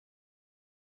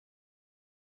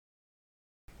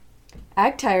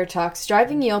Ag Tire Talks,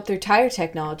 driving yield through tire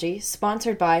technology,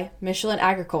 sponsored by Michelin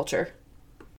Agriculture.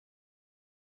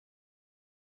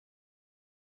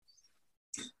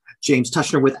 James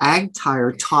Tushner with Ag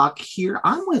Tire Talk here.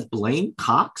 I'm with Blaine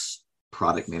Cox,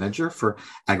 product manager for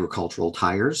agricultural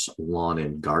tires, lawn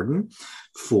and garden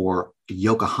for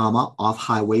Yokohama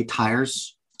Off-Highway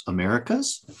Tires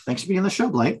Americas. Thanks for being on the show,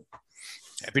 Blaine.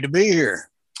 Happy to be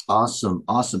here. Awesome.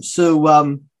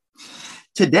 So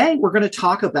today we're going to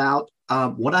talk about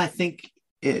what I think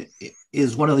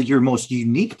is one of your most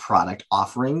unique product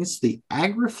offerings, the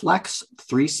AgriFlex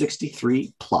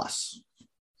 363 Plus.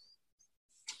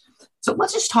 So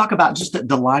let's just talk about just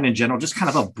the line in general, just kind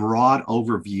of a broad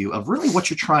overview of really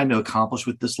what you're trying to accomplish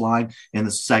with this line and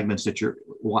the segments that you're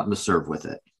wanting to serve with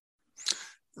it.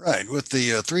 Right. With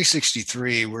the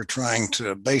 363, we're trying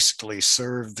to basically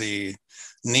serve the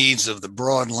needs of the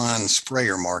broad line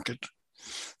sprayer market,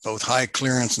 both high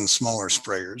clearance and smaller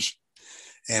sprayers.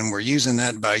 And we're using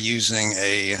that by using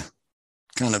a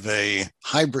kind of a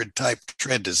hybrid type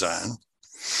tread design.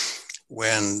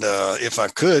 If I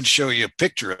could show you a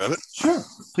picture of it. Sure,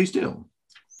 please do.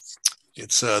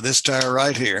 It's this tire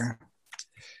right here.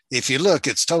 If you look,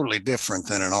 it's totally different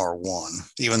than an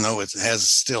R1, even though it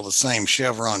has still the same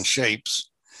chevron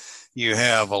shapes. You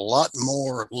have a lot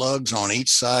more lugs on each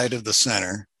side of the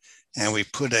center, and we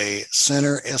put a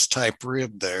center S-type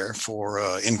rib there for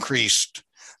increased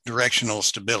directional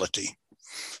stability.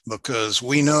 Because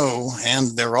we know,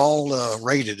 and they're all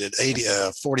rated at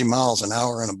 40 miles an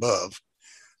hour and above,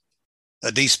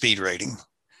 a D-speed rating.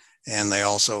 And they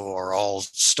also are all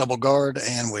stubble guard,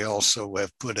 and we also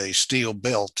have put a steel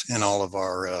belt in all of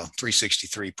our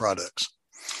 363 products.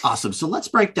 Awesome. So let's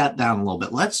break that down a little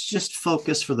bit. Let's just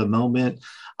focus for the moment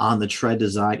on the tread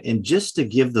design, and just to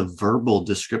give the verbal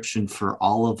description for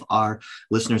all of our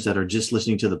listeners that are just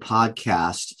listening to the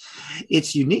podcast.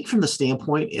 It's unique from the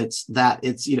standpoint it's got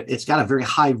a very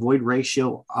high void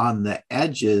ratio on the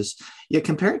edges. Yet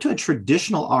compared to a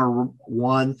traditional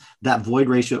R1, that void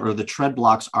ratio or the tread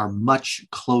blocks are much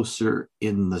closer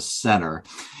in the center,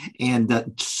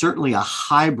 and certainly a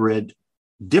hybrid,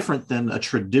 different than a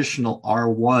traditional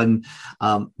R1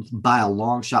 by a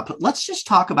long shot. But let's just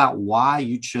talk about why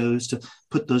you chose to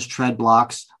put those tread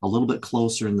blocks a little bit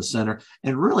closer in the center,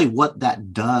 and really what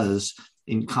that does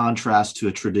in contrast to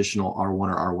a traditional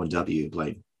R1 or R1W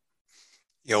blade.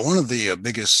 Yeah, one of the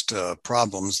biggest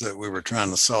problems that we were trying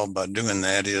to solve by doing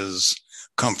that is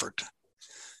comfort.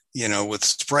 With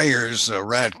sprayers,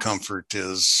 ride comfort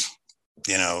is,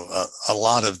 a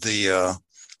lot of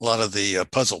the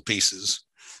puzzle pieces.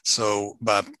 So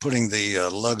by putting the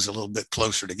lugs a little bit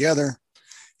closer together,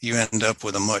 you end up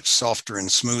with a much softer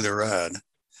and smoother ride.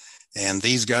 And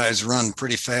these guys run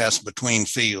pretty fast between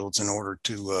fields in order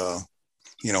to,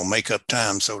 make up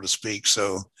time, so to speak.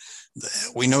 So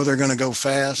we know they're going to go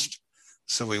fast.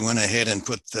 So we went ahead and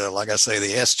put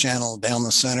the S channel down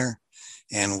the center,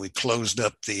 and we closed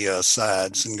up the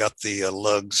sides and got the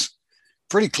lugs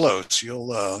pretty close.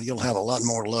 You'll have a lot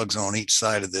more lugs on each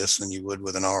side of this than you would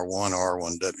with an R1 or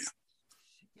R1W.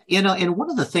 And one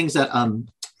of the things that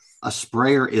a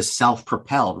sprayer is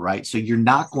self-propelled, right? So you're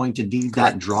not going to need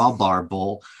that drawbar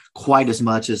bowl quite as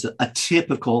much as a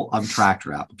typical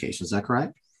tractor application. Is that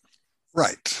correct?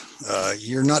 Right.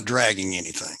 You're not dragging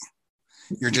anything.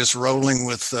 You're just rolling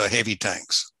with heavy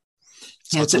tanks.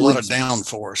 So it's a lot of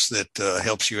downforce that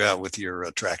helps you out with your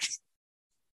traction.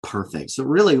 Perfect. So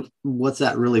really, what's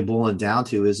that really boiling down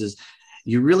to is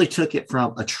you really took it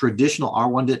from a traditional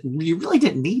R1 you really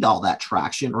didn't need all that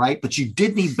traction, right? But you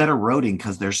did need better roading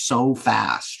because they're so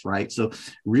fast, right? So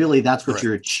really that's what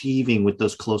you're achieving with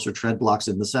those closer tread blocks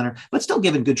in the center, but still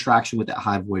giving good traction with that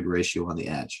high void ratio on the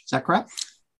edge. Is that correct?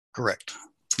 Correct.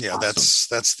 Yeah,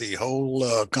 awesome. That's the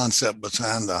whole concept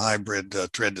behind the hybrid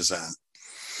tread design.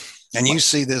 And you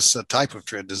see this type of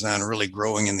tread design really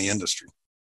growing in the industry.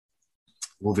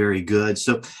 Well, very good.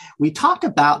 So we talked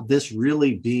about this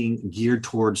really being geared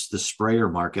towards the sprayer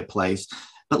marketplace,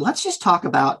 but let's just talk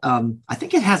about, I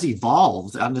think it has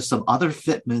evolved onto some other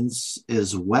fitments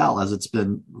as well as it's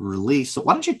been released. So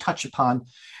why don't you touch upon,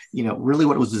 really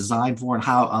what it was designed for and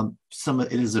how some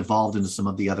of it has evolved into some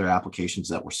of the other applications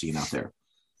that we're seeing out there?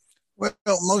 Well,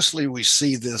 mostly we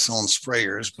see this on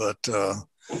sprayers, but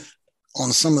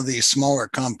on some of these smaller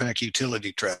compact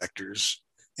utility tractors,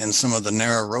 and some of the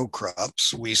narrow row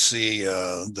crops, we see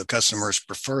the customers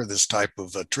prefer this type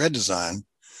of tread design.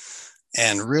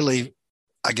 And really,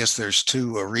 I guess there's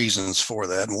two reasons for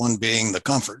that. One being the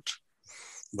comfort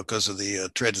because of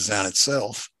the tread design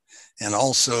itself, and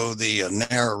also the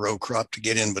narrow row crop to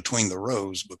get in between the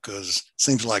rows, because it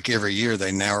seems like every year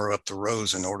they narrow up the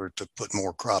rows in order to put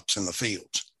more crops in the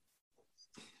fields.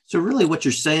 So really what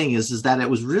you're saying is that it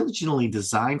was originally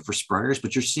designed for sprayers,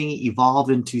 but you're seeing it evolve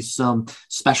into some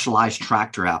specialized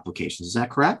tractor applications. Is that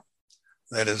correct?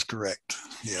 That is correct.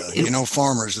 Yeah. It,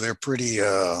 Farmers, they're pretty,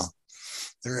 they're,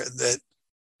 that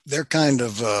they're kind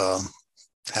of,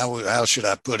 how should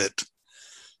I put it?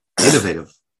 Innovative.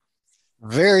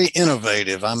 Very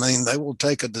innovative. I mean, they will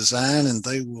take a design and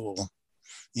they will,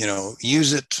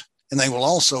 use it, and they will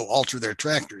also alter their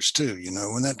tractors too.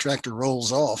 When that tractor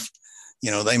rolls off,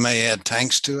 they may add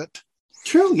tanks to it.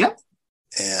 True. Yep.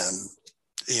 And,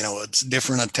 it's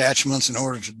different attachments in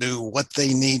order to do what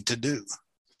they need to do.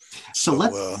 So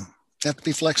have to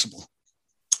be flexible.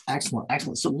 Excellent.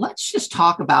 Excellent. So let's just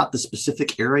talk about the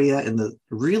specific area and the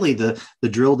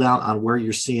drill down on where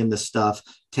you're seeing this stuff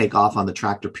take off on the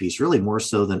tractor piece, really more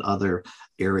so than other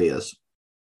areas.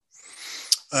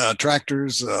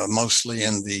 Tractors, mostly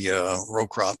in the row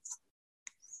crop.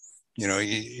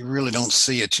 You really don't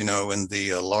see it, in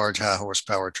the large high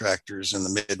horsepower tractors in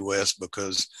the Midwest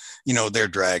because, they're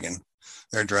dragging,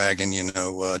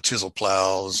 chisel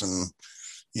plows and,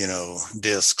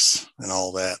 discs and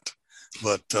all that.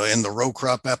 But in the row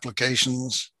crop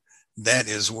applications, that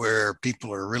is where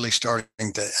people are really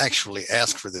starting to actually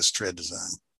ask for this tread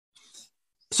design.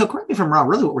 So correct me if I'm wrong,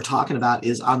 really what we're talking about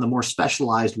is on the more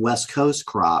specialized West Coast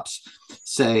crops,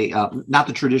 say, not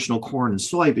the traditional corn and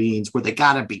soybeans where they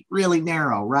got to be really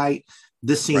narrow, right?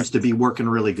 This seems to be working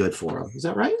really good for them. Is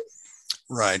that right?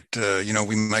 Right.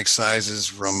 We make sizes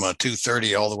from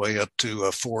 230 all the way up to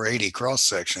a 480 cross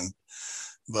section.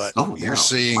 But you're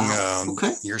seeing,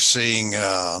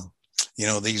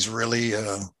 these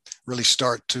really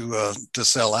start to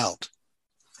sell out.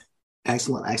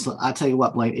 Excellent. Excellent. I'll tell you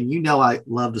what, Blaine, and I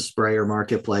love the sprayer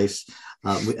marketplace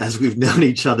as we've known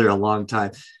each other a long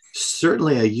time.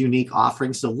 Certainly a unique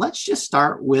offering. So let's just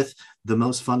start with the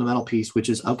most fundamental piece, which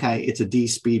is, okay, it's a D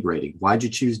speed rating. Why'd you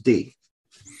choose D?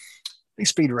 D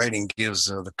speed rating gives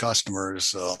the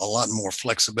customers a lot more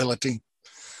flexibility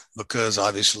because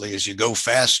obviously as you go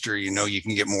faster, you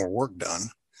can get more work done.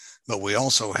 But we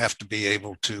also have to be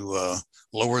able to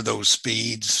lower those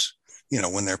speeds,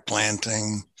 when they're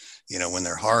planting, when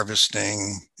they're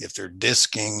harvesting, if they're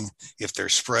disking, if they're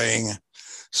spraying.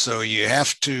 So you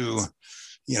have to,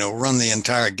 run the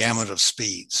entire gamut of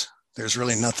speeds. There's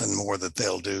really nothing more that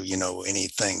they'll do,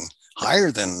 anything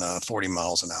higher than 40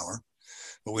 miles an hour.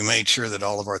 But we made sure that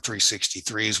all of our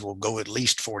 363s will go at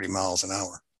least 40 miles an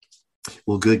hour.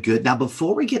 Well, good. Now,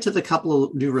 before we get to the couple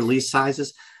of new release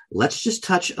sizes, let's just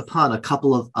touch upon a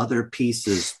couple of other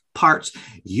pieces, parts.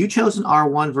 You chose an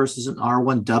R1 versus an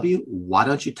R1W. Why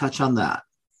don't you touch on that?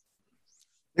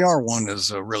 The R1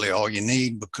 is really all you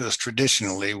need because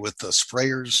traditionally with the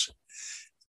sprayers,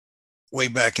 way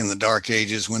back in the dark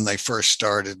ages when they first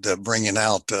started bringing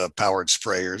out powered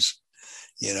sprayers,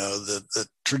 the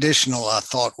traditional I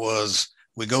thought was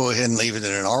we go ahead and leave it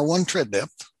at an R1 tread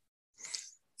depth.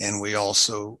 And we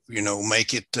also,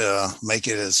 make it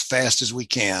as fast as we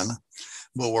can,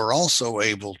 but we're also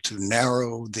able to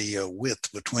narrow the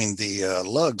width between the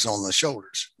lugs on the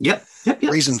shoulders. Yep.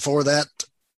 Reason for that,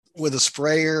 with a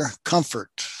sprayer, comfort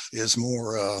is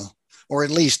more, or at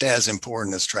least as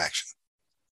important as traction.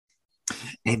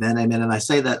 Amen. And I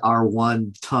say that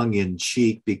R1 tongue in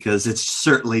cheek because it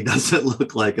certainly doesn't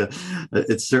look like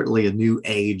it's certainly a new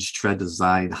age tread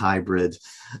design hybrid.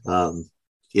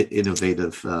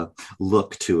 Innovative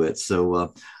look to it.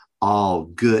 So all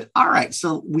good. All right.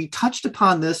 So we touched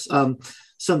upon this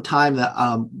sometime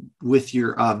that with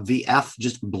your VF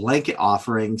just blanket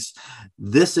offerings.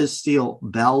 This is steel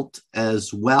belt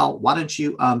as well. Why don't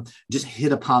you just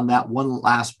hit upon that one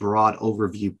last broad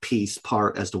overview piece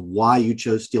part as to why you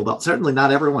chose steel belt? Certainly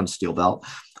not everyone's steel belt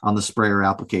on the sprayer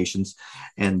applications.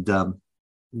 And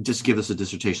just give us a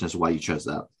dissertation as to why you chose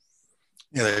that.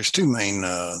 Yeah, there's two main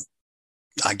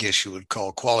I guess you would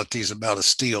call qualities about a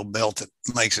steel belt that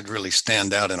makes it really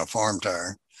stand out in a farm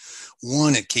tire.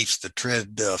 One, it keeps the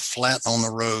tread flat on the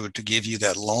road to give you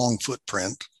that long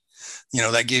footprint.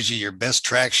 That gives you your best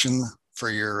traction for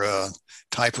your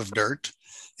type of dirt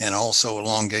and also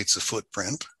elongates the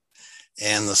footprint.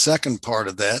 And the second part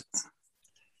of that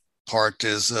part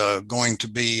is going to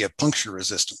be a puncture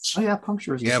resistance. Oh yeah,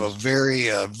 puncture resistance. You have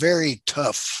a very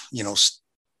tough,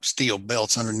 steel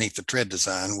belts underneath the tread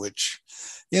design, which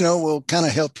will kind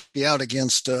of help you out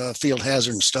against field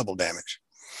hazard and stubble damage.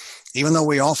 Even though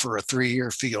we offer a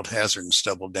 3-year field hazard and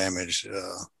stubble damage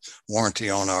warranty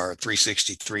on our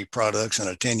 363 products and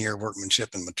a 10-year workmanship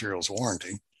and materials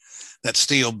warranty, that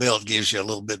steel belt gives you a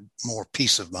little bit more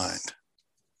peace of mind.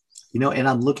 And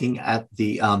I'm looking at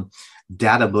the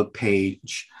data book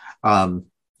page.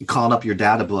 calling up your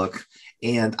data book,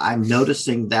 and I'm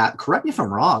noticing that, correct me if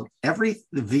I'm wrong, every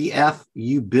VF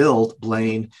you build,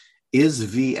 Blaine, is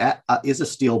is a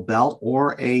steel belt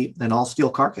or an all steel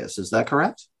carcass. Is that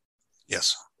correct?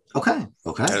 Yes. Okay.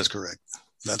 That is correct.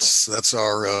 That's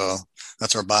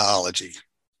our biology.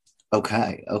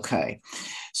 Okay.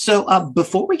 So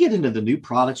before we get into the new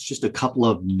products, just a couple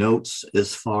of notes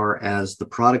as far as the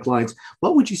product lines.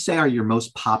 What would you say are your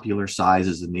most popular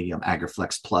sizes in the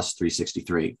AgriFlex Plus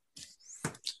 363?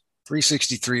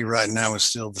 363 right now is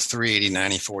still the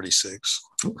 380/90/46.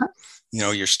 Okay.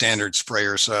 Your standard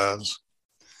sprayer size.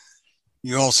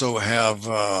 You also have,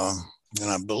 and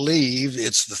I believe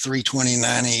it's the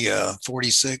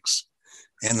 320/90/46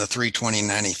 and the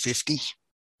 320/90/50.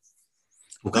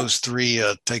 Okay. Those three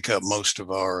take up most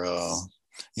of our,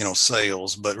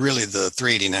 sales, but really the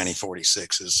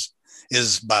 380/90/46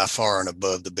 is by far and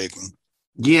above the big one.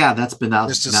 Yeah, that's been out.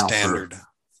 Just a standard.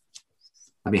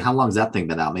 How long has that thing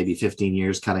been out? Maybe 15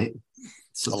 years, kind of.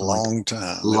 A long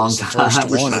time. Long time. First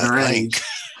one, I think.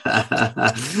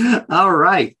 All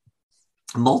right.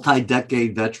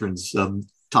 Multi-decade veterans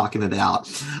talking it out.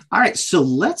 All right. So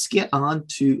let's get on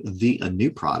to the new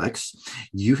products.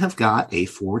 You have got a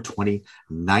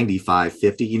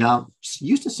 420/95/50.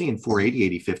 Used to seeing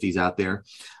 480/80/50s out there.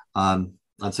 I'd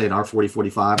say an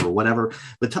R40/45 or whatever.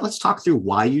 But let's talk through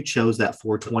why you chose that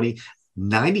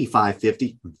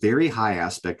 420/95/50, very high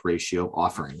aspect ratio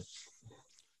offering.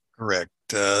 Correct.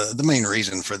 The main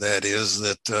reason for that is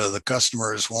that the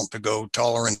customers want to go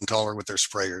taller and taller with their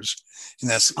sprayers. And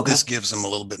this gives them a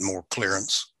little bit more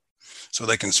clearance so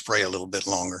they can spray a little bit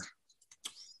longer.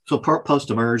 So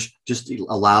post-emerge just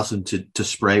allows them to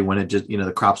spray when it just,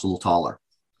 the crop's a little taller.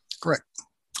 Correct.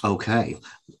 Okay.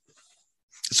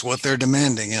 It's what they're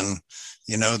demanding. And,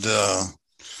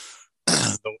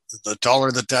 the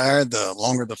taller the tire, the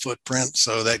longer the footprint.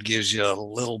 So that gives you a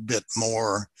little bit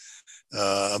more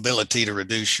ability to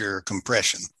reduce your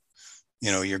compression,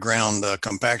 your ground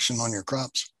compaction on your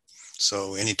crops.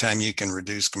 So anytime you can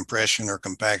reduce compression or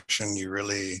compaction, you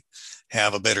really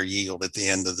have a better yield at the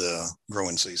end of the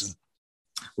growing season.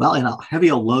 Well, in a heavy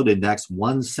load index,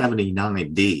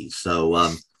 179D.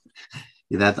 So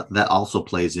that also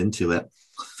plays into it.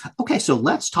 Okay, so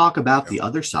let's talk about the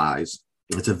other size.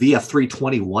 It's a VF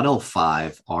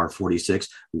 320/105 R46.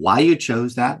 Why you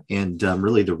chose that, and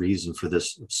really the reason for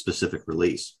this specific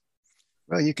release?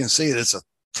 Well, you can see it's a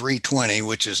 320,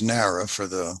 which is narrow for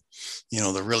the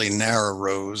really narrow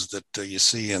rows that you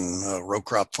see in row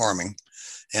crop farming,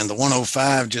 and the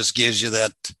 105 just gives you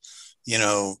that,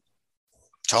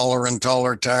 taller and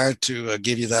taller tire to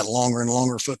give you that longer and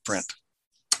longer footprint.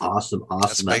 Awesome.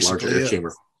 That's that larger air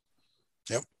chamber.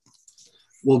 Yep.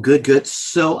 Well, good.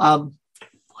 So,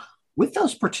 with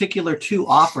those particular two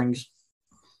offerings,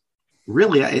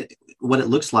 really, what it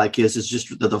looks like is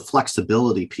just the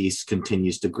flexibility piece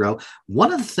continues to grow.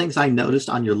 One of the things I noticed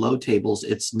on your load tables,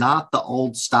 it's not the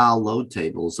old style load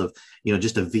tables of,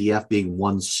 just a VF being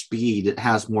one speed. It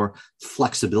has more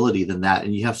flexibility than that.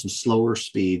 And you have some slower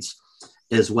speeds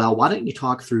as well. Why don't you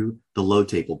talk through the load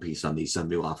table piece on these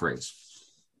new offerings?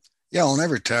 Yeah, on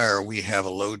every tire, we have a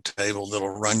load table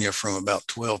that'll run you from about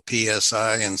 12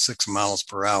 PSI and 6 miles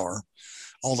per hour,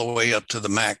 all the way up to the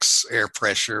max air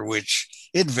pressure, which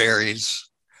it varies,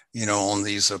 on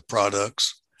these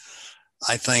products.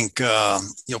 I think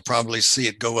you'll probably see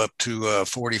it go up to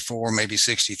 44, maybe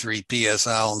 63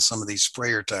 PSI on some of these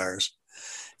sprayer tires.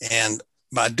 And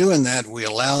by doing that, we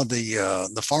allow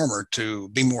the farmer to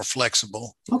be more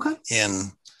flexible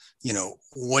in,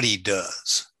 what he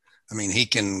does. He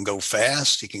can go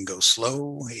fast, he can go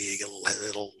slow.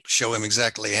 It'll show him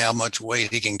exactly how much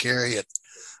weight he can carry at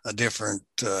a different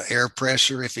air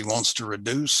pressure if he wants to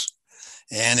reduce.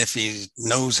 And if he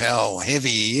knows how heavy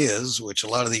he is, which a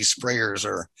lot of these sprayers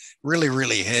are really,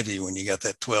 really heavy when you got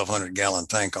that 1,200 gallon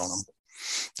tank on them,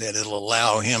 that it'll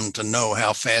allow him to know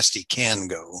how fast he can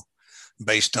go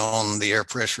based on the air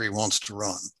pressure he wants to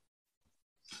run.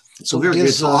 So very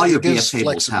good. So all your VF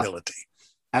tables flexibility.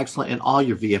 Excellent. And all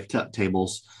your VF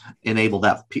tables enable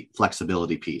that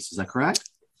flexibility piece. Is that correct?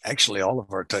 Actually, all of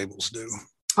our tables do.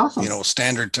 Awesome.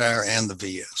 Standard tire and the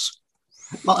VS.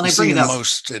 Well, and I see the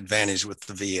most advantage with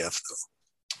the VF, though.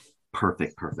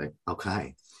 Perfect.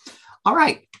 Okay. All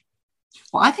right.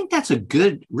 Well, I think that's a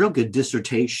real good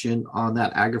dissertation on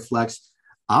that AgriFlex.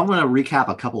 I'm going to recap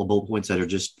a couple of bullet points that are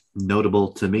just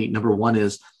notable to me. Number one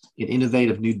is an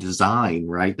innovative new design,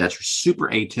 right? That's super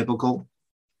atypical.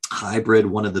 Hybrid,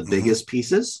 one of the biggest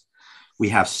pieces. We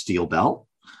have steel belt.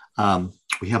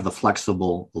 We have the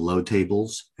flexible load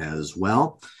tables as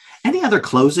well. Any other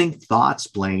closing thoughts,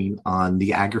 Blaine, on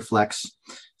the AgriFlex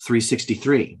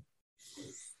 363?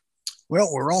 Well,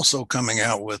 we're also coming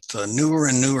out with newer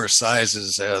and newer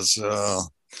sizes as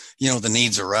the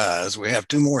needs arise. We have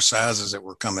two more sizes that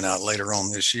we're coming out later on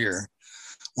this year.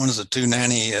 One is a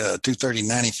 230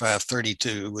 95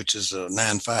 32, which is a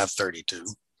 95 32.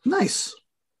 Nice.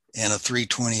 And a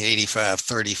 320 85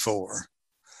 34.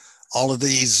 All of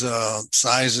these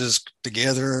sizes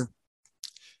together,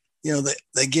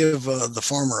 they give the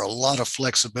farmer a lot of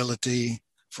flexibility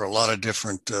for a lot of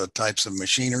different types of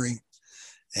machinery.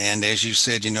 And as you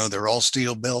said, they're all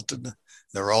steel belted,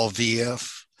 they're all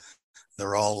VF,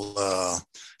 they're all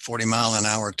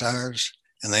 40-mile-an-hour tires,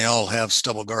 and they all have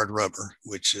stubble guard rubber,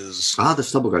 which is the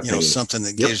stubble guard something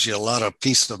that gives you a lot of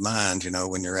peace of mind,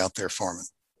 when you're out there farming.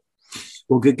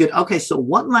 Well, good. Okay, so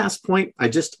one last point I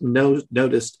just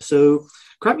noticed. So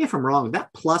correct me if I'm wrong,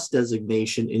 that plus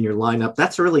designation in your lineup,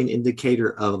 that's really an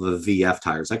indicator of a VF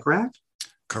tire. Is that correct?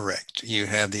 Correct. You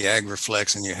have the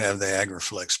AgriFlex and you have the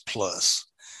AgriFlex Plus.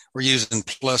 We're using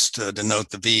Plus to denote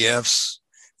the VFs.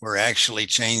 We're actually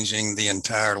changing the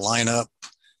entire lineup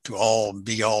to all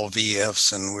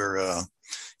VFs, and we're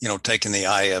taking the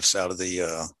IFs out of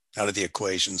the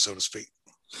equation, so to speak.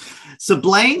 So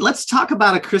Blaine, let's talk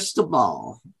about a crystal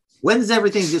ball. When's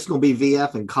everything just going to be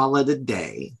VF and call it a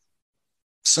day?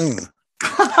 Soon.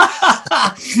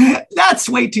 That's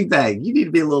way too vague. You need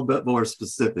to be a little bit more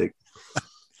specific.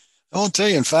 I won't tell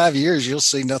you, in 5 years, you'll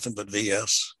see nothing but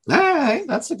VFs. All right.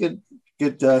 That's a good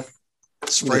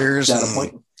sprayers data and,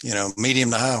 point.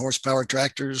 Medium to high horsepower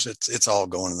tractors. It's all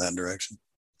going in that direction.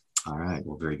 All right.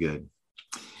 Well, very good.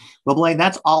 Well, Blaine,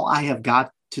 that's all I have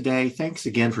got today. Thanks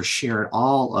again for sharing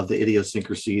all of the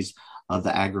idiosyncrasies of the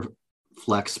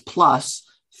AgriFlex Plus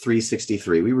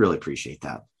 363. We really appreciate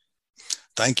that.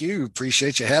 Thank you.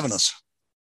 Appreciate you having us.